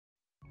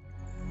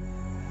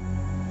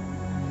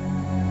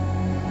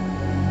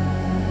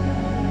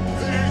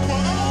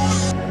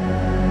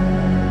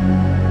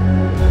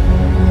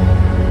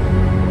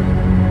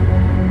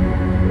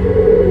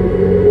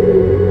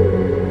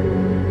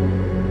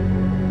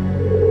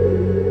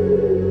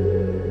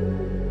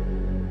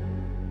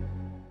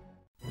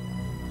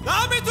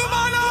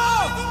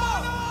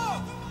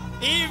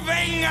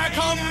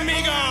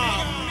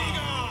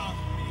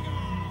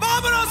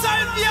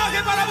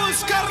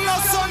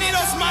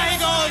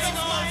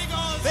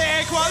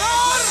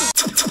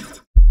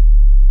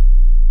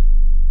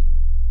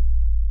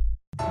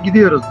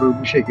gidiyoruz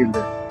bu şekilde.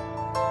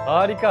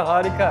 Harika,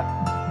 harika.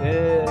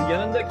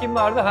 Yanında kim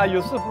vardı? Ha,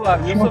 Yusuf var.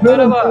 Yusuf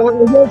Şoförüm,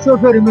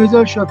 merhaba.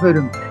 özel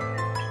şoförüm.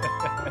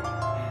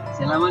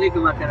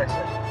 Selamünaleyküm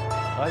arkadaşlar.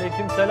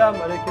 Aleykümselam,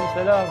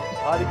 aleykümselam.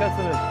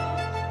 Harikasınız.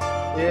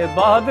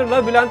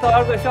 Bahadır'la Bülent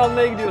Ağırdaş'ı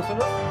almaya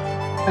gidiyorsunuz.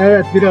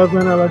 Evet,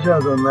 birazdan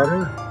alacağız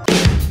onları.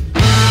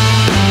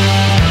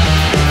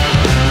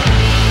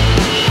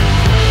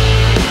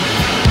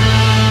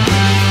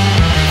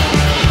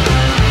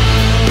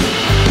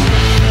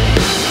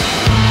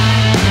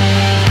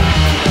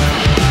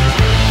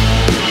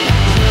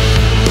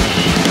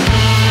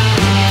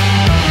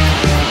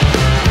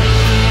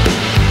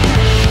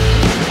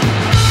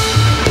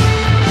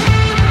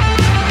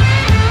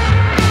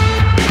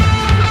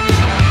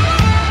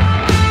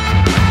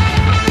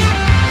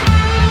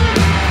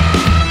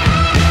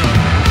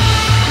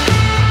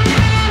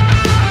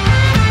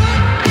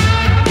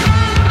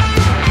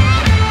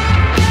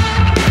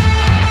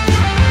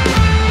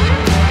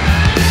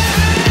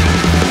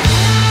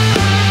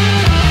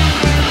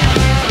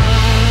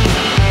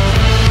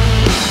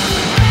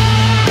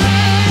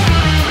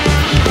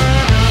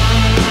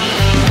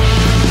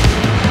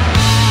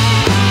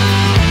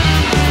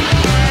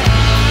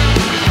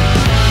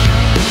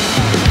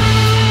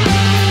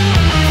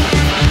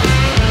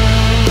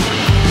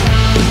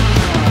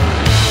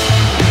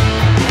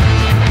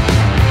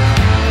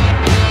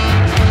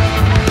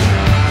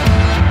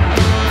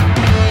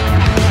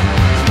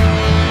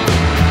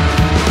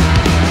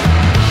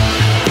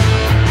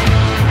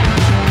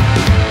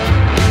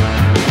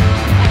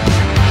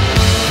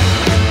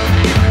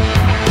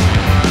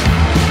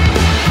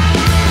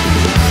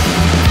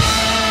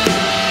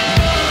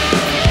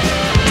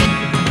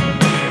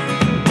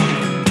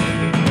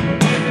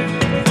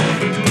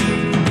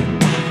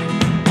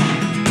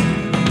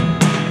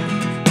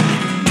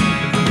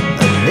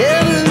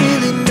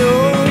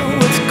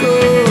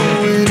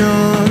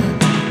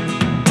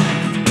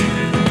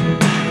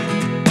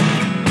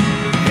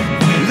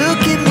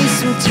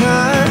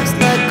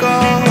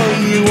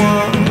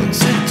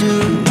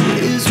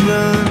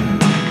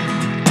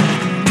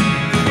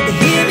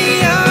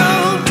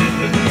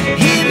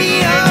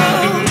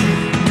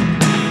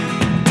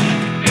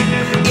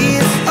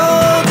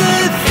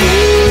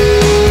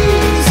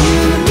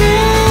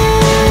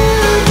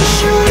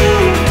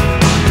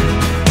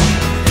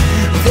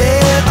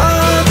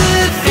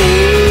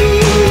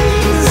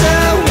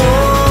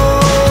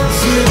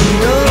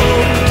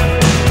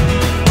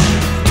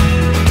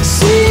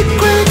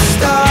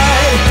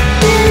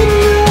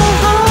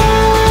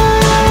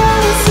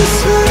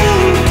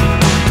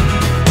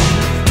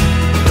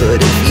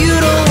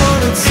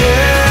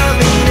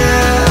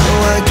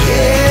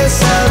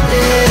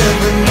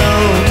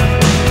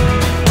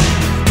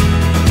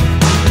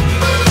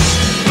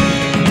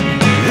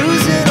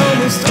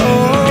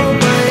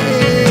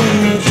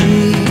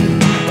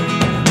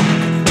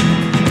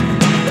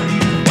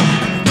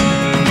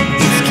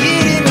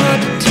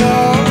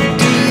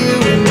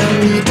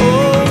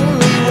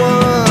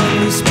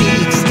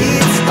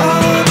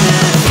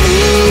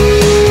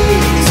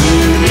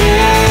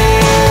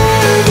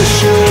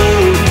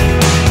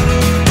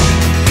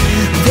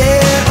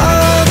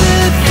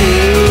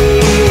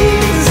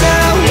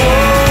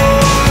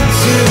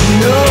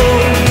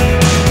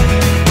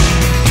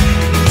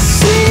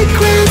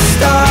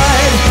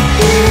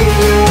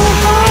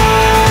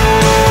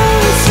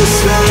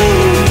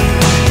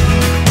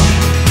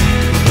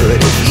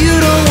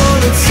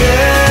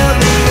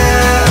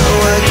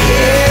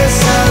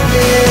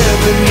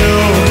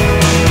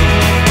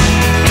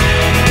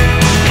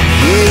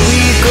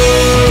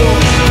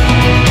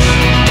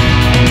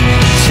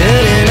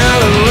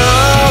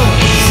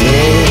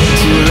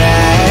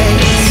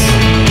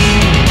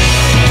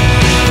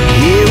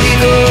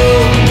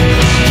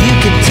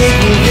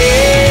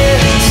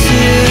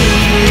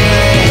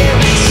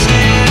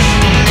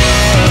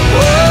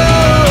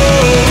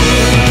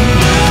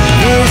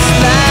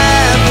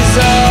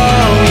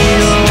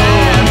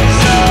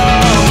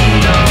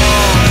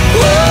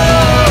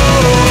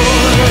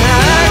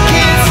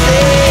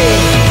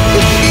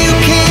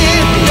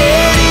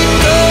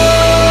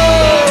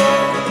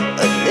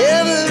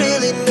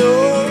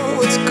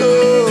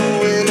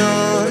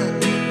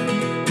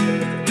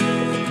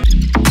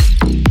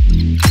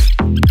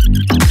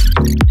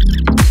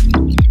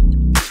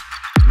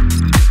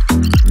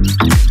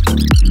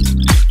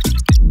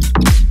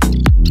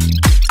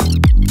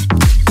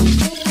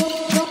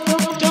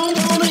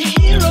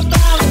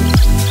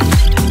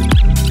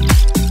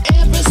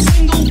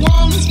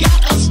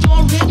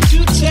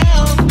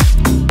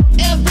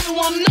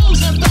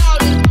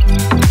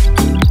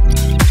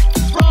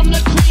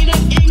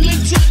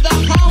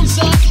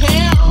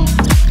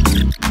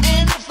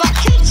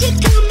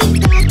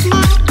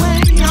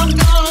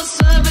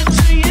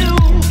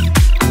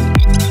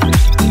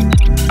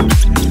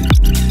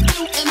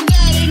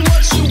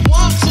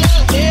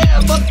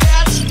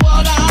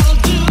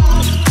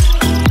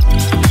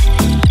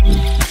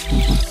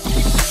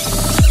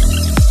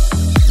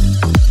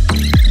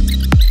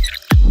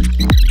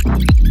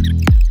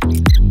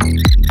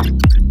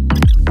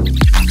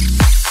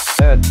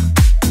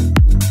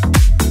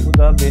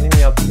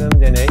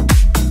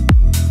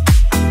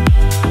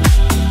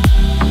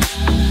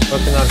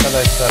 Bakın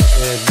arkadaşlar,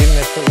 1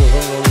 metre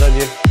uzunluğunda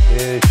bir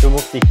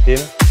çubuk diktim.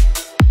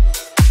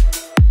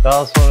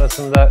 Daha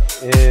sonrasında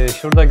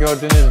şurada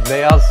gördüğünüz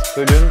beyaz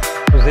bölüm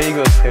kuzeyi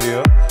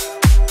gösteriyor.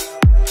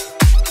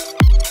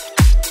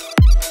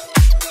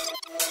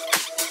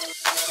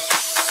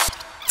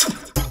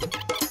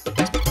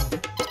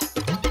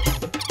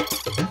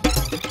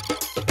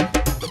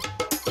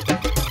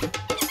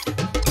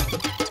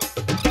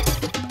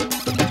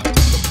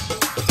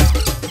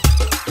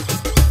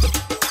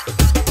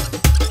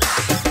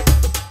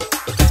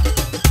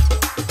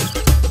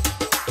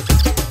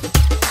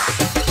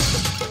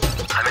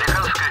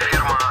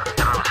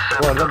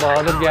 Bu arada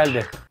Bahadır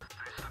geldi.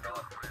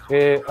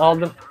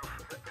 Aldım.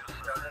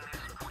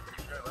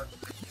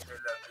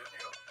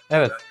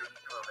 Evet.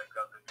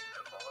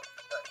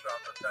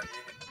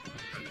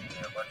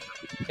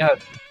 Evet.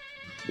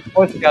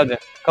 Hoş geldin.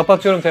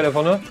 Kapatıyorum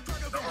telefonu.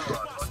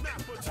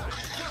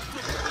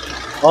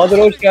 Bahadır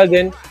hoş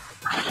geldin.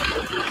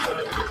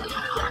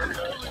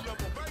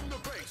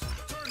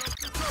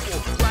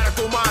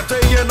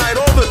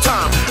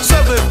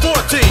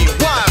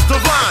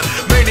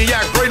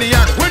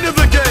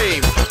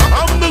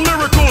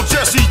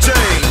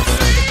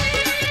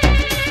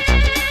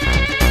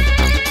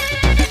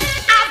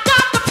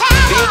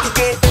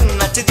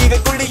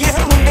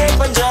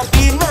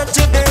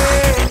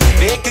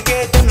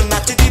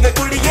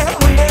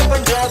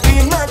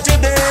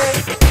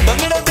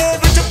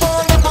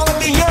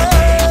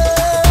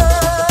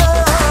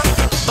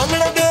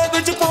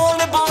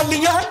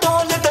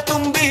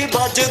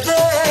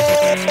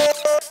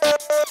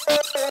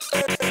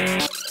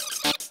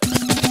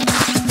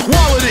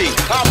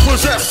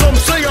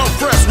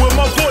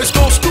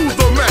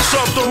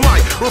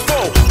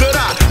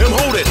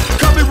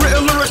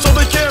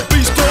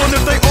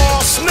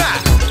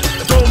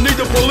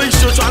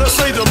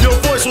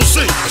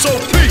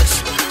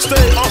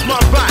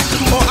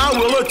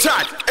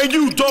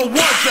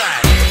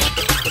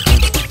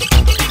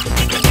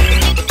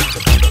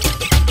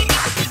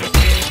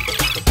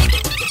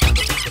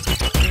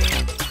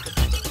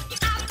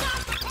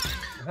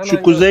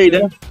 Şu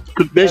kuzeyle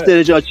 45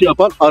 derece açı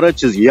yapan ara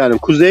çizgi. Yani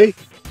kuzey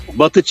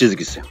batı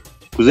çizgisi.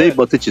 Kuzey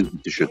batı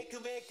çizgisi şu.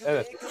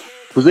 Evet.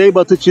 Kuzey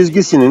batı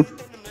çizgisinin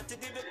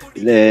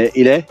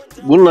ile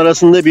bunun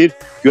arasında bir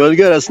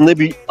gölge arasında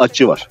bir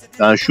açı var.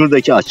 Yani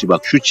şuradaki açı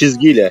bak şu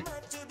çizgiyle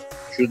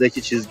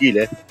şuradaki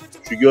çizgiyle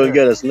şu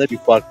gölge arasında bir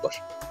fark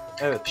var.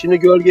 Evet. Şimdi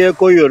gölgeye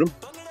koyuyorum.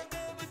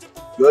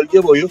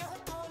 Gölge boyu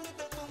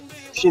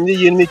şimdi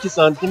 22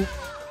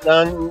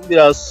 santimden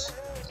biraz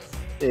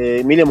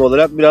milim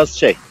olarak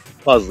biraz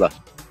fazla.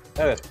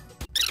 Evet.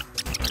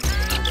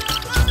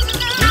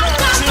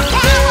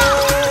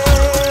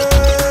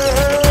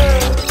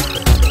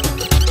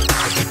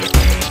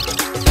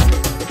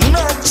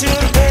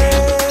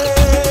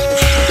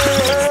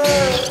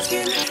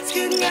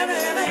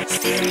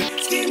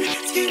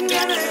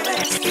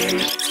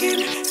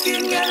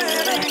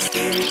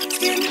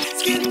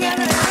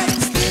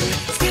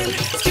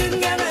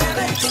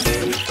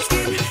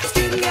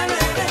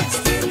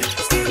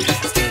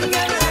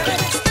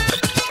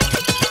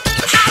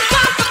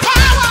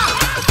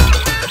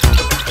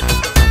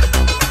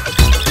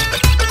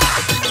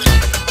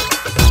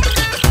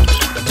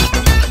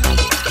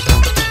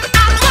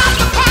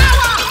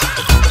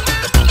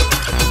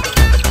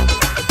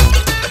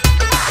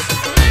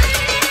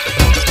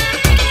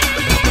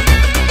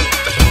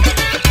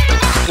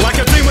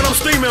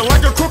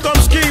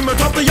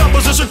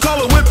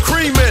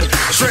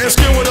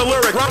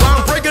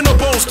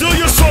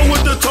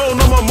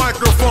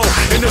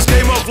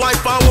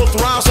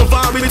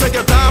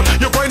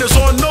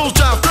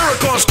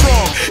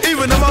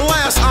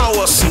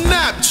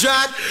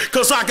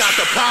 I got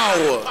the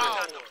power.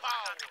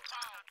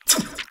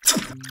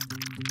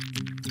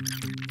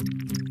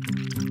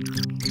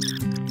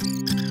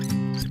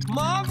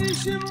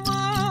 Mavişim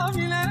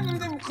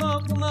mavilendim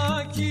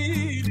kapına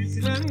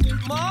kilitlendim.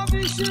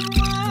 Mavişim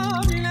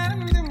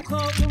mavilendim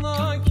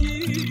kapına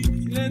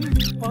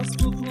kilitlendim. Pas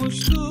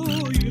tutmuştu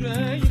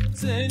yüreğim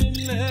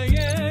seninle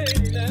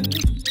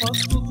eğlendim. Pas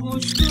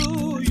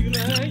tutmuştu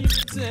yüreğim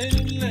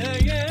seninle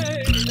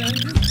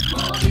eğlendim.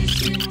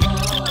 Mavişim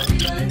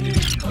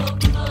mavilendim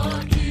kapına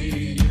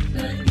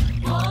kilitlendim.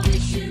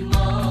 Mavişim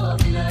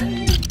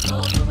mavilendim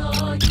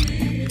kapına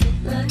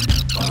kilitlendim.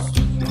 Pas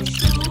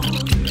tutmuştu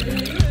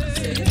yüreğim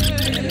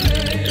seninle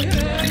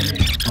eğlendim.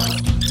 Pas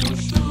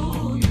tutmuştu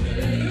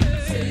yüreğim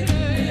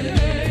seninle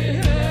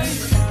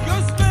eğlendim.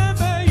 Göz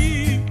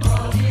bebeğim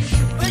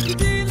pek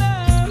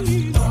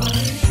dileğim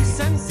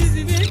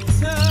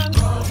sensizlikten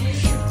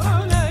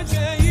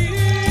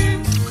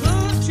öleceğim.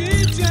 Kır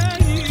çiçeğim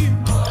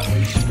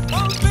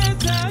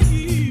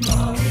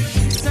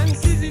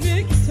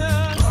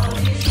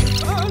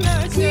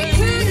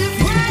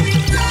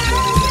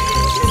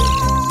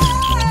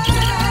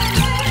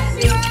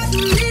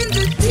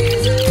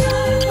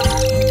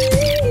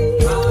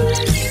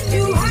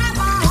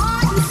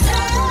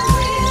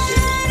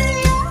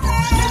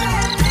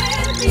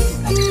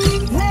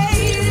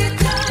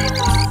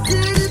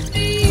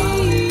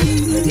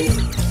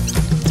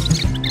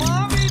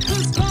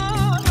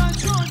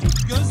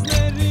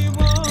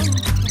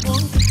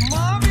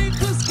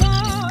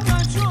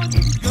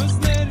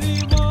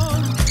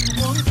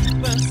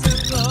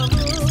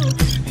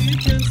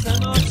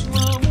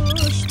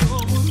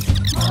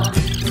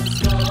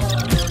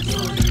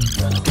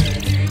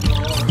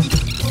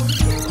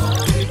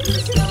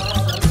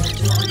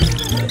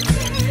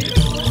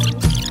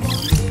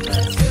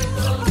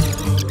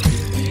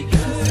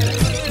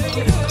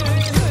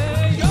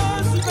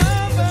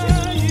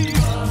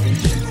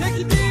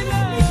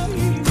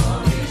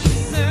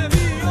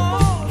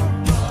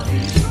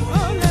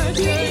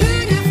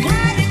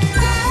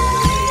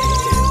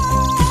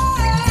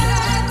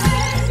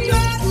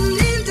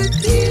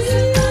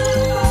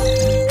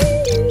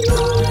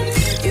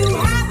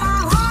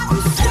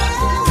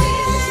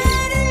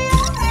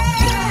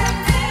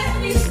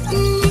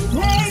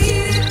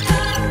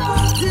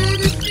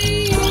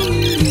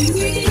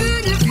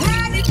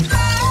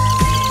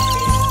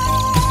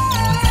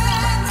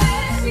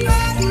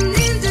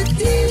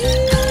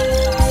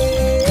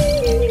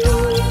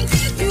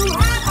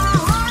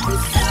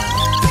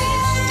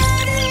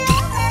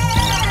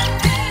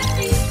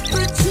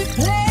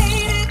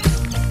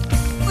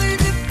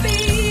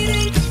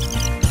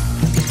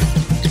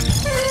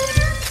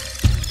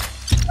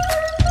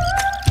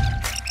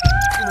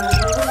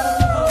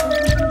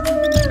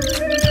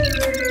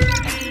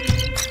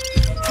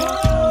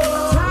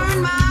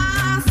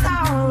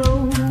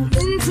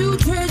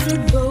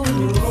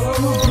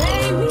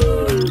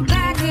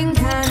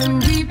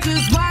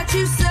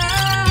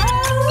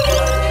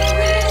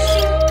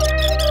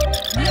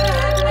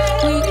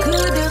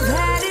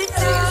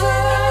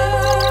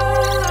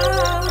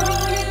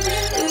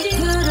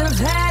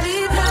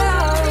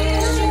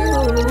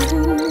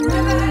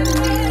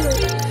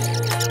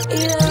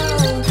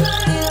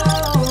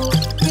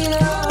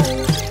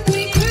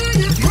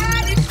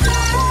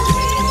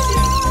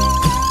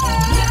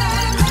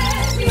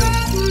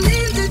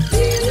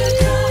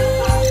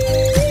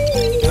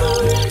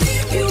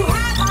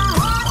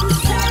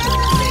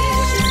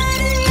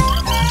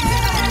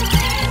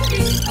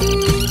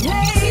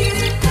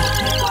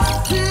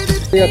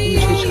yakın bir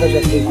şey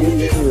çıkacak diye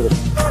düşünüyorum.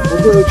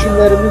 Burada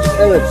ölçümlerimiz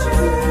evet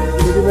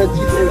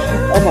milimetrik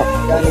ölçüm ama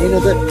yani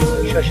yine de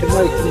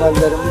şaşırma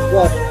ihtimallerimiz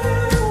var.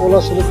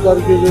 Olasılıkları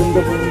göz önünde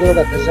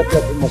bulundurarak hesap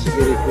yapılması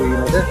gerekiyor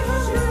yine de.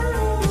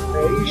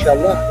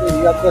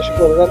 İnşallah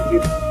yaklaşık olarak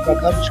bir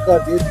rakam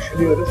çıkar diye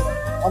düşünüyoruz.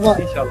 Ama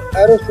İnşallah.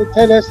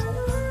 Eratosthenes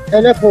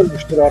telef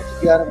olmuştur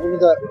artık. Yani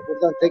bunu da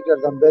buradan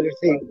tekrardan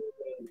belirteyim.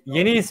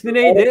 Yeni ismi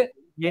neydi?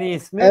 Yeni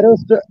ismi?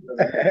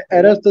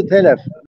 Eratosthenes.